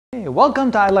Hey,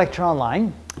 welcome to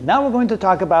iLecture-Online. Now we're going to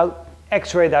talk about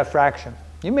X-ray diffraction.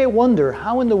 You may wonder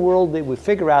how in the world did we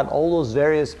figure out all those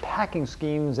various packing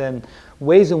schemes and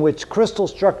ways in which crystal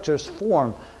structures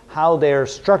form, how they're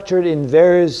structured in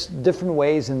various different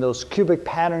ways in those cubic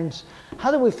patterns.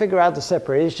 How did we figure out the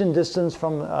separation distance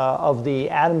of the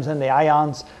atoms and the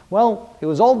ions? Well, it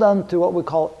was all done through what we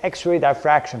call X-ray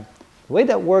diffraction. The way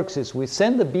that works is we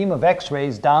send a beam of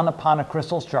X-rays down upon a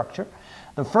crystal structure.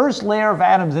 The first layer of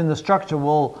atoms in the structure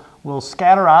will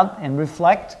scatter out and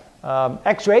reflect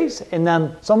X-rays, and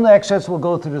then some of the X-rays will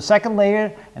go through the second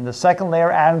layer, and the second layer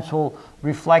atoms will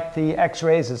reflect the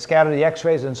X-rays and scatter the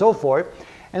X-rays and so forth.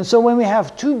 And so when we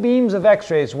have two beams of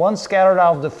X-rays, one scattered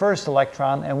off the first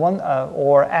electron, and one,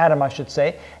 or atom I should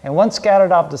say, and one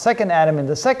scattered off the second atom in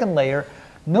the second layer,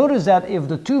 notice that if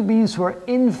the two beams were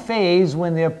in phase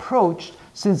when they approached,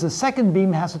 since the second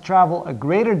beam has to travel a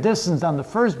greater distance than the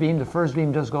first beam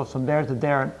just goes from there to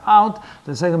there and out,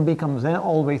 the second beam comes in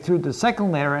all the way through the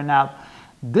second layer and out.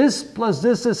 This plus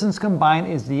this distance combined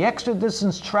is the extra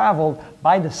distance traveled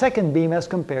by the second beam as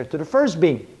compared to the first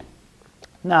beam.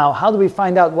 Now, how do we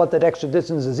find out what that extra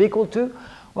distance is equal to?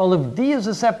 Well, if d is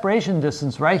the separation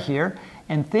distance right here,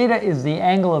 and theta is the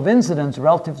angle of incidence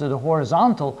relative to the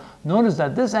horizontal, notice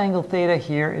that this angle theta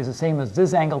here is the same as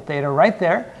this angle theta right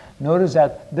there. Notice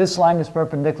that this line is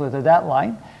perpendicular to that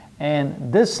line,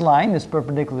 and this line is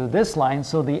perpendicular to this line,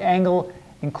 so the angle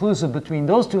inclusive between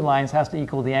those two lines has to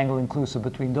equal the angle inclusive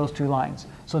between those two lines.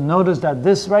 So notice that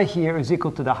this right here is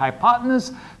equal to the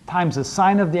hypotenuse times the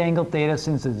sine of the angle theta,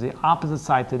 since it's the opposite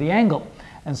side to the angle.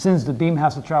 And since the beam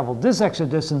has to travel this extra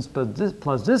distance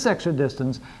plus this extra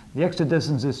distance, the extra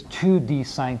distance is 2d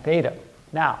sine theta.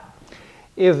 Now,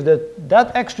 if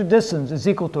that extra distance is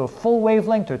equal to a full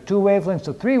wavelength or two wavelengths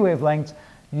or three wavelengths,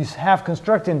 you have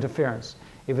constructive interference.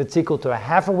 If it's equal to a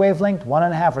half a wavelength,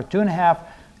 1.5 or 2.5,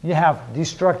 you have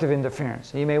destructive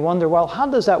interference. You may wonder, well, how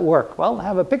does that work? Well, I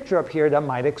have a picture up here that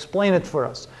might explain it for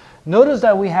us. Notice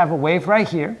that we have a wave right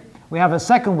here. We have a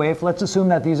second wave. Let's assume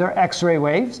that these are X-ray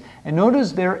waves. And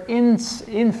notice they're in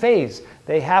phase.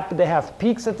 They have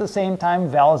peaks at the same time,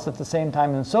 valleys at the same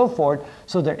time, and so forth.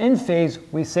 So they're in phase.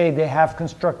 We say they have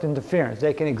constructive interference.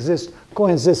 They can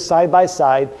coexist side by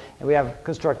side, and we have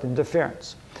constructive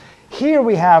interference. Here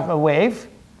we have a wave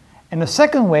and a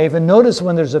second wave. And notice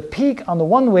when there's a peak on the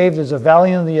one wave, there's a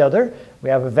valley on the other. We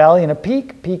have a valley and a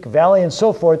peak, valley, and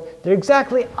so forth. They're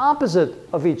exactly opposite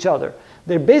of each other.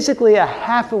 They're basically a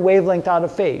half a wavelength out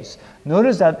of phase.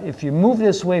 Notice that if you move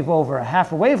this wave over a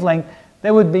half a wavelength, they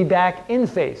would be back in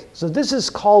phase. So this is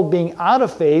called being out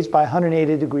of phase by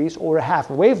 180 degrees or a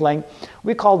half a wavelength.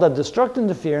 We call that destructive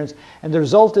interference, and the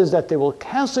result is that they will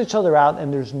cancel each other out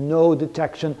and there's no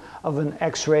detection of an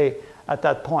X-ray at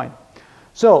that point.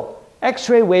 So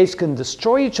X-ray waves can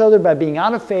destroy each other by being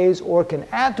out of phase or can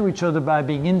add to each other by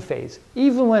being in phase.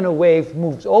 Even when a wave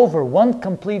moves over one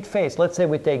complete phase, let's say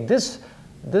we take this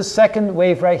second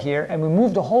wave right here and we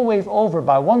move the whole wave over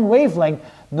by one wavelength,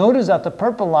 notice that the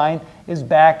purple line is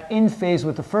back in phase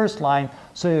with the first line.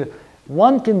 So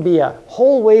one can be a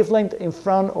whole wavelength in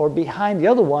front or behind the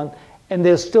other one, and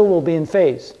they still will be in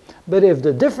phase. But if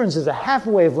the difference is a half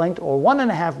wavelength or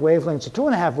 1.5 wavelengths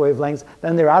or 2.5 wavelengths,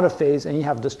 then they're out of phase and you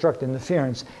have destructive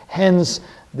interference. Hence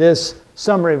this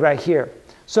summary right here.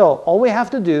 So all we have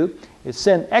to do is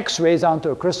send X-rays onto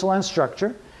a crystalline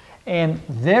structure and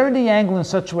vary the angle in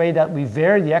such a way that we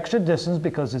vary the extra distance,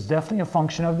 because it's definitely a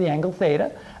function of the angle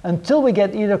theta, until we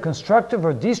get either constructive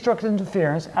or destructive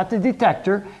interference at the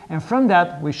detector, and from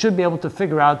that we should be able to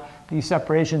figure out the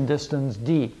separation distance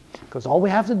d. Because all we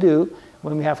have to do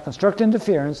when we have constructive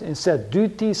interference is set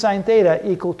d sine theta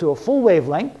equal to a full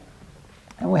wavelength,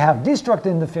 and we have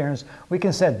destructive interference, we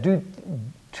can set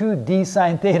 2d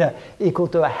sine theta equal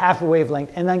to a half a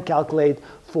wavelength, and then calculate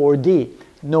 4d.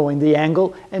 Knowing the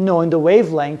angle and knowing the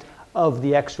wavelength of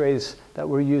the X-rays that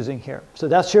we're using here. So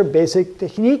that's your basic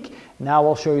technique. Now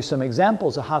I'll show you some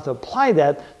examples of how to apply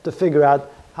that to figure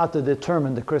out how to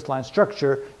determine the crystalline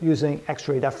structure using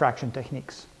X-ray diffraction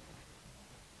techniques.